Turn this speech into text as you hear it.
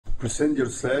present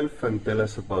yourself and tell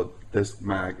us about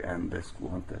Deskmag and Desk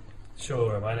Wanted.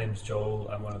 Sure, my name's Joel.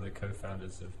 I'm one of the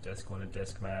co-founders of Deskone and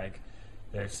Deskmag.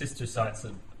 They're sister sites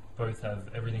that both have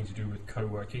everything to do with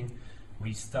co-working.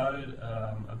 We started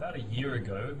about a year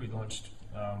ago. We launched,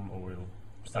 or we're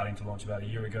starting to launch about a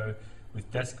year ago,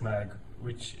 with Deskmag,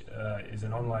 which is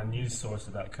an online news source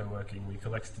about co-working. We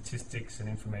collect statistics and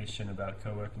information about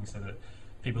co-working so that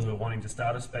people who are wanting to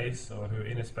start a space or who are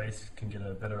in a space can get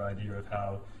a better idea of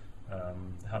how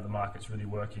the market's really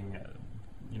working.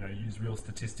 Use real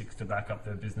statistics to back up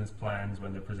their business plans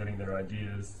when they're presenting their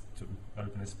ideas to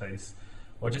open a space,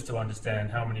 or just to understand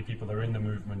how many people are in the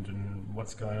movement and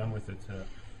what's going on with it.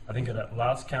 I think at that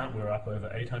last count we're up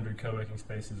over 800 co-working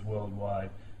spaces worldwide,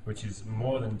 which is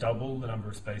more than double the number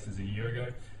of spaces a year ago.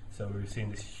 So we've seen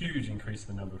this huge increase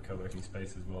in the number of co-working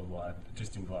spaces worldwide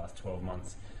just in the last 12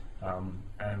 months.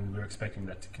 And we're expecting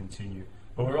that to continue.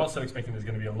 But we're also expecting there's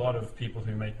going to be a lot of people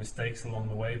who make mistakes along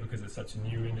the way because it's such a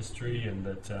new industry, and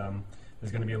that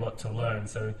there's going to be a lot to learn.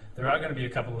 So there are going to be a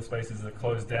couple of spaces that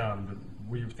close down, but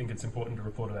we think it's important to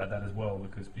report about that as well,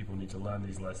 because people need to learn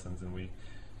these lessons, and we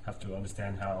have to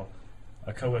understand how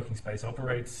a co-working space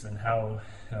operates and how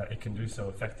it can do so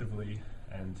effectively.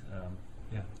 And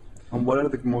And what are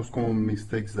the most common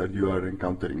mistakes that you are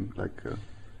encountering?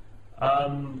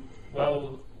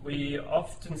 Well, we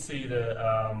often see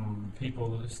that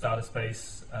people start a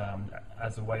space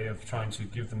as a way of trying to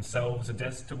give themselves a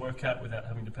desk to work at without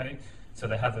having to pay. So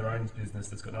they have their own business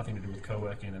that's got nothing to do with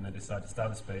co-working, and they decide to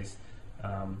start a space.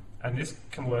 And this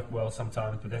can work well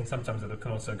sometimes, but then sometimes it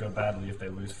can also go badly if they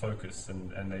lose focus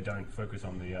and they don't focus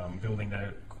on the building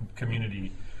their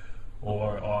community,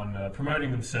 or on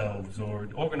promoting themselves, or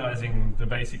organizing the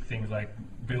basic things like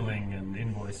billing and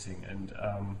invoicing. And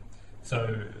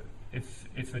so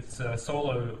if it's a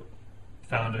solo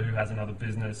founder who has another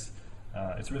business,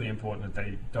 it's really important that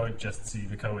they don't just see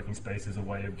the co-working space as a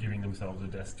way of giving themselves a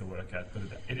desk to work at, but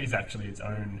it is actually its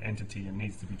own entity and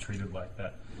needs to be treated like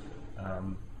that.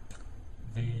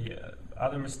 The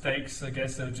other mistakes, I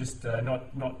guess, are just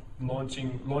not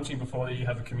launching before you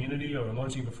have a community, or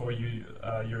launching before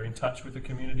you're in touch with the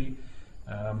community.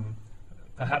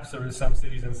 Perhaps there are some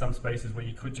cities and some spaces where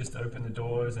you could just open the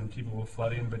doors and people will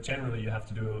flood in, but generally you have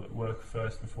to do work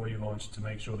first before you launch to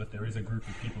make sure that there is a group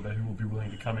of people there who will be willing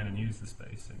to come in and use the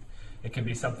space. And it can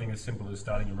be something as simple as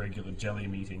starting a regular jelly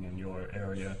meeting in your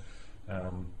area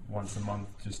once a month,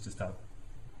 just to start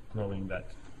growing that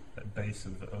base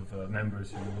of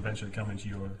members who will eventually come into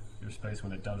your space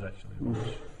when it does actually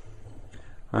launch.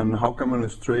 And how come an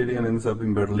Australian ends up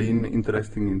in Berlin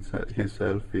interesting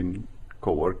himself in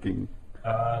co-working?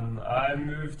 I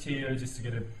moved here just to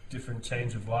get a different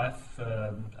change of life,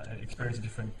 experience a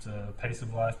different pace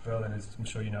of life. Berlin, as I'm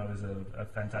sure you know, is a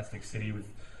fantastic city with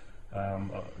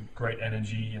great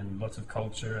energy and lots of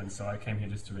culture, and so I came here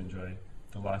just to enjoy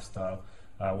the lifestyle.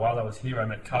 While I was here, I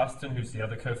met Carsten, who's the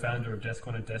other co-founder of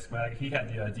Deskone and Deskmag. He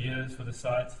had the ideas for the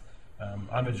site.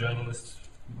 I'm a journalist.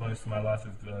 Most of my life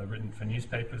I've written for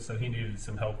newspapers, so he needed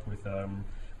some help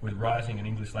with writing and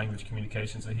English language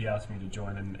communication, so he asked me to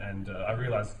join, and I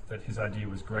realized that his idea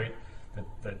was great,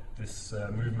 that this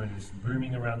movement is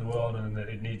booming around the world and that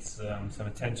it needs some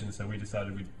attention, so we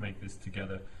decided we'd make this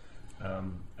together.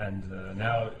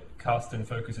 Now Carsten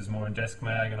focuses more on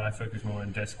Deskmag and I focus more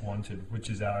on Desk Wanted, which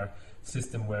is our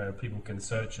system where people can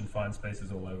search and find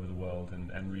spaces all over the world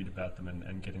and read about them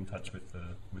and get in touch with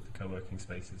the co-working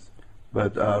spaces.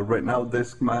 But right now,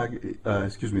 Desk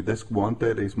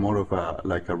Wanted is more of a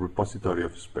repository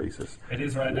of spaces. It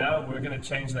is right now. We're going to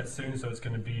change that soon, so it's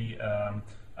going to be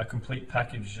a complete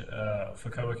package for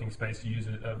co-working space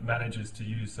managers to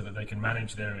use, so that they can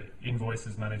manage their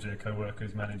invoices, manage their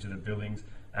co-workers, manage their billings,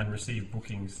 and receive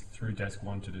bookings through Desk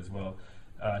Wanted as well.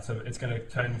 So it's going to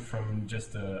turn from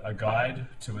just a guide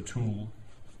to a tool.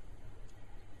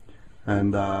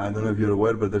 And I don't know if you're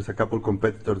aware, but there's a couple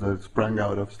competitors that sprang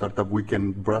out of Startup Week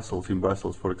in Brussels,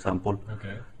 for example.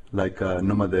 Okay. Like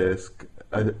Nomadesk,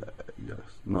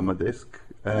 Nomadesk,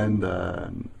 and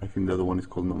I think the other one is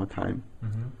called Nomatime.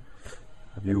 Mm-hmm.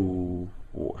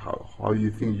 How do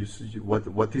you think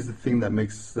what is the thing that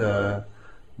makes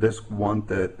Desk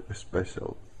Wanted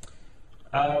special?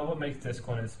 What makes Desk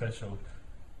Wanted special?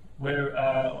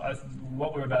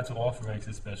 What we're about to offer makes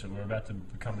it special. We're about to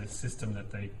become this system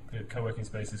that co-working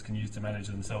spaces can use to manage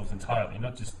themselves entirely,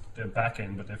 not just their back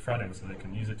end, but their front end, so they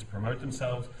can use it to promote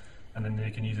themselves, and then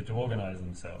they can use it to organize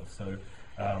themselves. So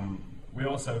we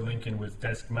also link in with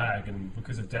Deskmag, and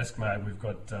because of Deskmag, we've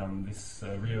got this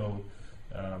real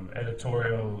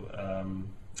editorial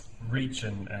reach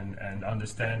and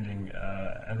understanding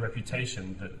and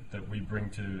reputation that we bring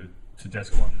to to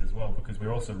Desk Wanted as well, because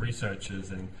we're also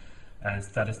researchers and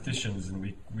statisticians, and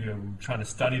we are trying to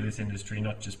study this industry,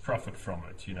 not just profit from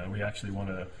it. You know, we actually want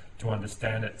to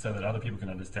understand it so that other people can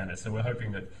understand it. So we're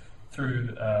hoping that through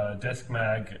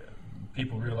Deskmag,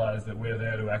 people realize that we're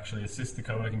there to actually assist the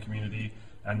co-working community,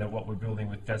 and that what we're building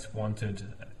with Desk Wanted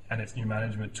and its new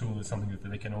management tool is something that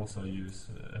they can also use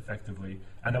effectively,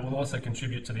 and that will also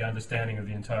contribute to the understanding of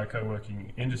the entire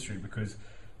co-working industry, because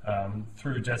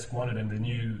through Desk Wanted and the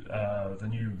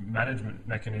new management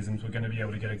mechanisms, we're going to be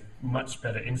able to get a much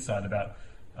better insight about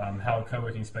how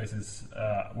co-working spaces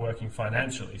are working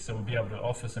financially. So we'll be able to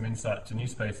offer some insight to new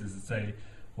spaces and say,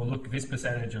 well, look, this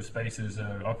percentage of spaces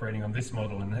are operating on this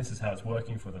model, and this is how it's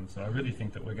working for them. So I really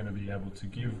think that we're going to be able to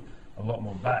give a lot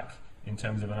more back in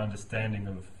terms of an understanding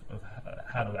of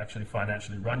how to actually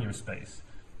financially run your space.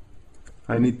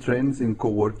 Any trends in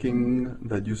co-working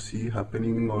that you see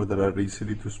happening or that are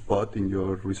easily to spot in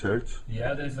your research?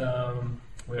 Yeah, there's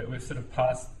we're sort of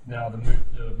past now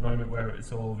the moment where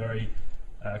it's all very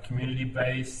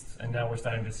community-based, and now we're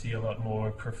starting to see a lot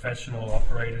more professional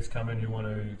operators come in who want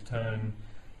to turn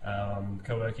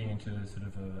co-working into sort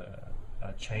of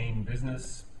a chain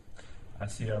business. I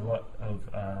see a lot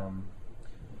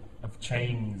of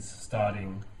chains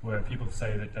starting where people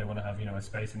say that they want to have, you know, a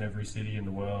space in every city in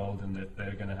the world, and that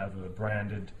they're going to have a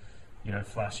branded, you know,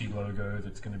 flashy logo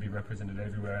that's going to be represented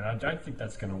everywhere. And I don't think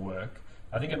that's going to work.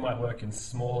 I think it might work in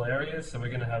small areas, so we're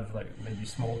going to have like maybe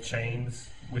small chains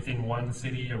within one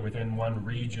city or within one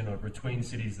region or between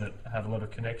cities that have a lot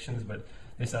of connections. But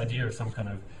this idea of some kind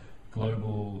of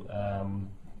global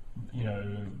you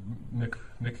know,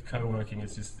 co-working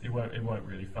is just, it won't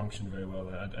really function very well.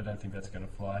 I don't think that's going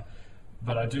to fly.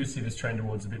 But I do see this trend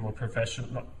towards a bit more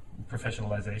not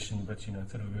professionalization, but, you know,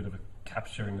 sort of a bit of a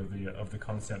capturing of the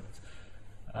concept.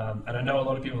 And I know a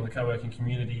lot of people in the co-working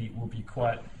community will be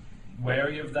quite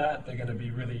wary of that. They're going to be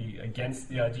really against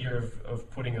the idea of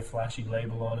putting a flashy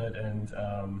label on it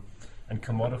and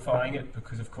commodifying it,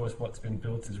 because of course what's been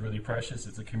built is really precious.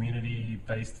 It's a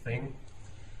community-based thing.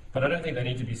 But I don't think they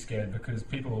need to be scared, because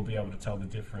people will be able to tell the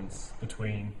difference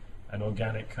between an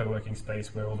organic co-working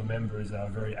space where all the members are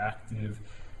very active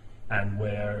and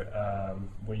where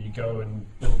you go and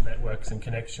build networks and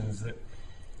connections.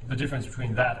 The difference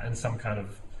between that and some kind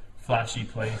of flashy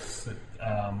place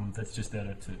that's just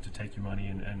there to take your money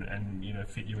and you know,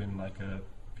 fit you in like a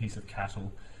piece of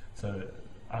cattle. So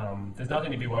there's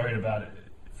nothing to be worried about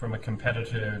from a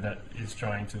competitor that is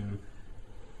trying to,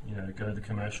 you know, go the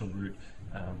commercial route.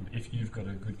 If you've got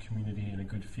a good community and a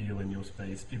good feel in your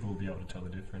space, people will be able to tell the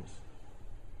difference.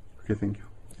 Okay, thank you.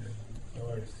 Yeah. No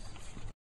worries.